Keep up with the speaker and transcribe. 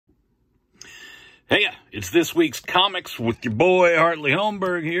Hey, it's this week's comics with your boy Hartley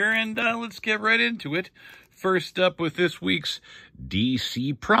Holmberg here, and let's get right into it. First up with this week's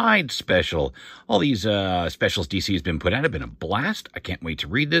DC Pride special. All these specials DC has been put out have been a blast. I can't wait to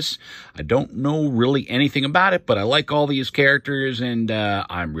read this. I don't know really anything about it, but I like all these characters, and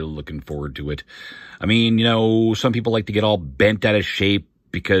I'm really looking forward to it. I mean, you know, some people like to get all bent out of shape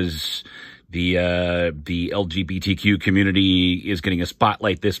because the LGBTQ community is getting a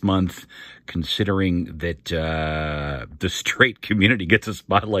spotlight this month, considering that the straight community gets a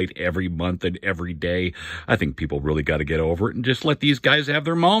spotlight every month and every day. I think people really got to get over it and just let these guys have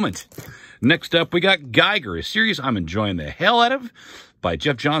their moment. Next up, we got Geiger, a series I'm enjoying the hell out of, by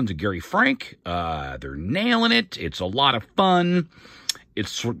Jeff Johns and Gary Frank. They're nailing it. It's a lot of fun. It's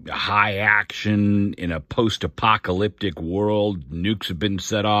sort of high action in a post-apocalyptic world. Nukes have been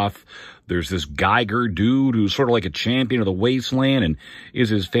set off. There's this Geiger dude who's sort of like a champion of the wasteland, and is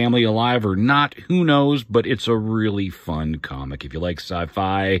his family alive or not? Who knows? But it's a really fun comic. If you like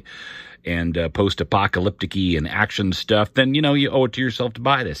sci-fi and post-apocalyptic-y and action stuff, then, you know, you owe it to yourself to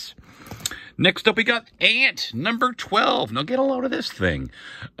buy this. Next up, we got Ant, number 12. Now, get a load of this thing.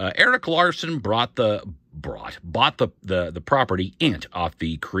 Eric Larson bought the property Ant off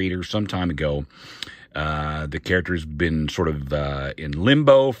the creator some time ago. The character's been sort of in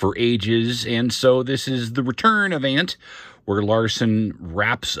limbo for ages, and so this is the return of Ant, where Larson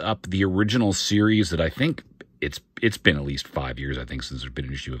wraps up the original series that I think it's been at least 5 years, I think, since there's been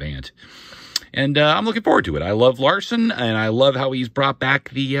an issue of Ant. And I'm looking forward to it. I love Larson, and I love how he's brought back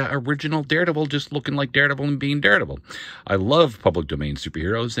the original Daredevil, just looking like Daredevil and being Daredevil. I love public domain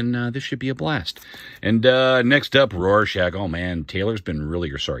superheroes, and this should be a blast. And next up, Rorschach. Oh, man,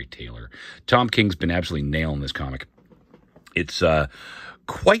 Tom King's been absolutely nailing this comic. It's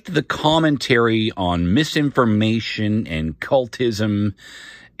quite the commentary on misinformation and cultism,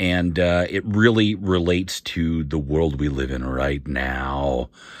 and it really relates to the world we live in right now.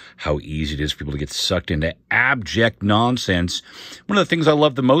 How easy it is for people to get sucked into abject nonsense. One of the things I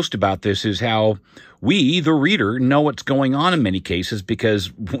love the most about this is how we, the reader, know what's going on in many cases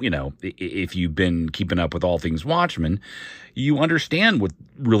because, you know, if you've been keeping up with all things Watchmen, you understand what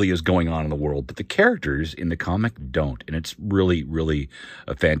really is going on in the world, but the characters in the comic don't. And it's really, really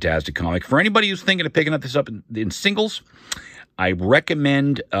a fantastic comic. For anybody who's thinking of picking this up in singles, I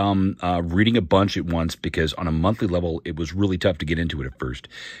recommend reading a bunch at once because on a monthly level, it was really tough to get into it at first.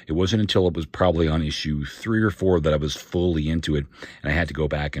 It wasn't until it was probably on issue 3 or 4 that I was fully into it, and I had to go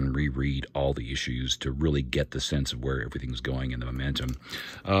back and reread all the issues to really get the sense of where everything's going and the momentum.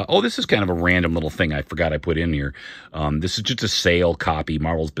 This is kind of a random little thing I forgot I put in here. This is just a sale copy.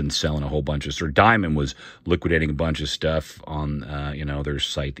 Marvel's been selling a whole bunch of stuff. Diamond was liquidating a bunch of stuff on their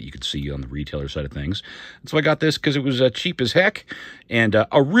site that you could see on the retailer side of things. And so I got this because it was cheap as heck. And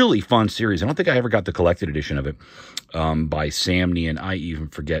a really fun series. I don't think I ever got the collected edition of it by Sam Neill. I even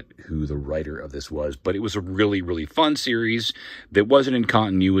forget who the writer of this was, but it was a really, really fun series that wasn't in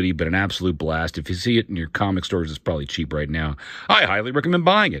continuity, but an absolute blast. If you see it in your comic stores, it's probably cheap right now. I highly recommend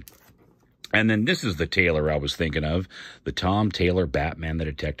buying it. And then this is the Taylor I was thinking of, the Tom Taylor Batman the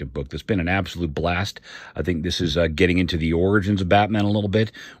Detective book. That's been an absolute blast. I think this is getting into the origins of Batman a little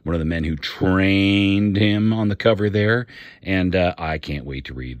bit. One of the men who trained him on the cover there. And I can't wait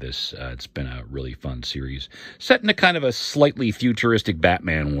to read this. It's been a really fun series. Set in a kind of a slightly futuristic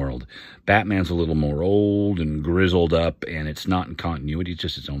Batman world. Batman's a little more old and grizzled up, and it's not in continuity. It's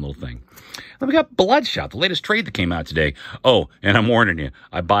just its own little thing. Then we got Bloodshot, the latest trade that came out today. Oh, and I'm warning you,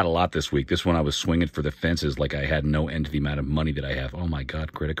 I bought a lot this week. This one I was swinging for the fences like I had no end to the amount of money that I have. Oh my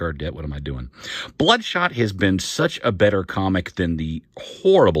God, credit card debt, what am I doing? Bloodshot has been such a better comic than the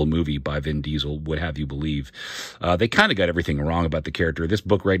horrible movie by Vin Diesel would have you believe. They kind of got everything wrong about the character. This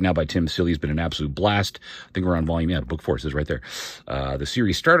book right now by Tim Seeley has been an absolute blast. I think we're on volume, book 4, it says right there. The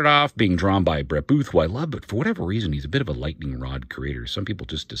series started off being drawn by Brett Booth, who I love, but for whatever reason, he's a bit of a lightning rod creator. Some people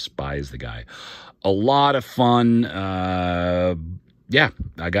just despise the guy. A lot of fun. Yeah,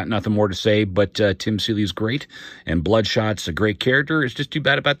 I got nothing more to say, but Tim Seeley's great, and Bloodshot's a great character. It's just too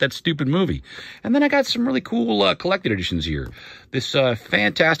bad about that stupid movie. And then I got some really cool collected editions here. This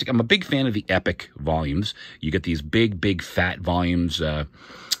fantastic, I'm a big fan of the Epic volumes. You get these big, fat volumes that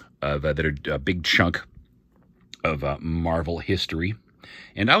are a big chunk of Marvel history.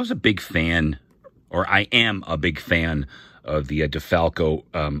 And I was a big fan, or I am a big fan, of the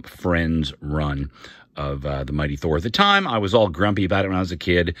DeFalco Friends run of the Mighty Thor. At the time, I was all grumpy about it when I was a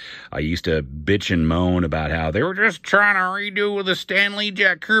kid. I used to bitch and moan about how they were just trying to redo the Stan Lee,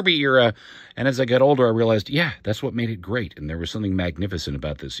 Jack Kirby era. And as I got older, I realized, yeah, that's what made it great. And there was something magnificent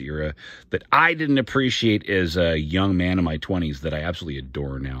about this era that I didn't appreciate as a young man in my 20s that I absolutely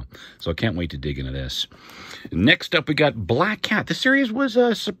adore now. So I can't wait to dig into this. Next up, we got Black Cat. This series was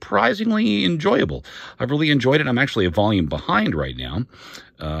surprisingly enjoyable. I've really enjoyed it. I'm actually a volume behind right now.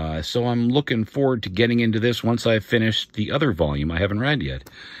 So I'm looking forward to getting into this once I've finished the other volume I haven't read yet.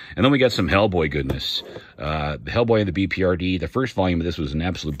 And then we got some Hellboy goodness. Hellboy and the BPRD. The first volume of this was an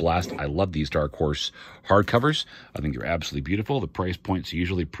absolute blast. I love these Dark Horse hardcovers. I think they're absolutely beautiful. The price point's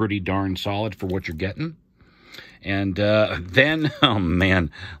usually pretty darn solid for what you're getting. And then, oh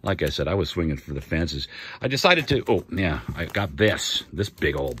man, like I said, I was swinging for the fences. I decided to, oh yeah, I got this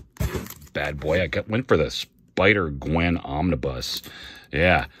big old bad boy. Went for the Spider-Gwen omnibus.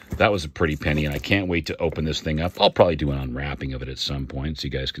 Yeah, that was a pretty penny, and I can't wait to open this thing up. I'll probably do an unwrapping of it at some point so you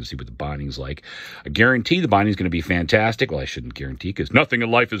guys can see what the binding's like. I guarantee the binding's going to be fantastic. Well, I shouldn't guarantee because nothing in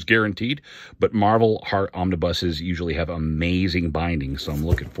life is guaranteed, but Marvel Heart omnibuses usually have amazing bindings, so I'm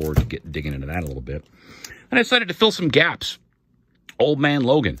looking forward to digging into that a little bit. And I decided to fill some gaps. Old Man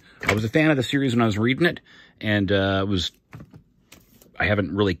Logan. I was a fan of the series when I was reading it, and I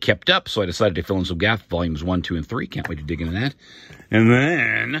haven't really kept up, so I decided to fill in some gaps. Volumes 1, 2, and 3. Can't wait to dig into that. And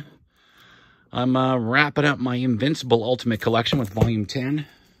then I'm wrapping up my Invincible Ultimate Collection with Volume 10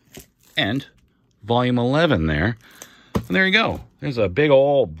 and Volume 11 there. And there you go. There's a big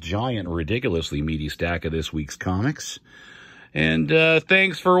old, giant, ridiculously meaty stack of this week's comics. And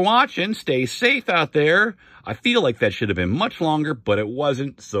thanks for watching. Stay safe out there. I feel like that should have been much longer, but it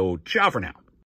wasn't. So ciao for now.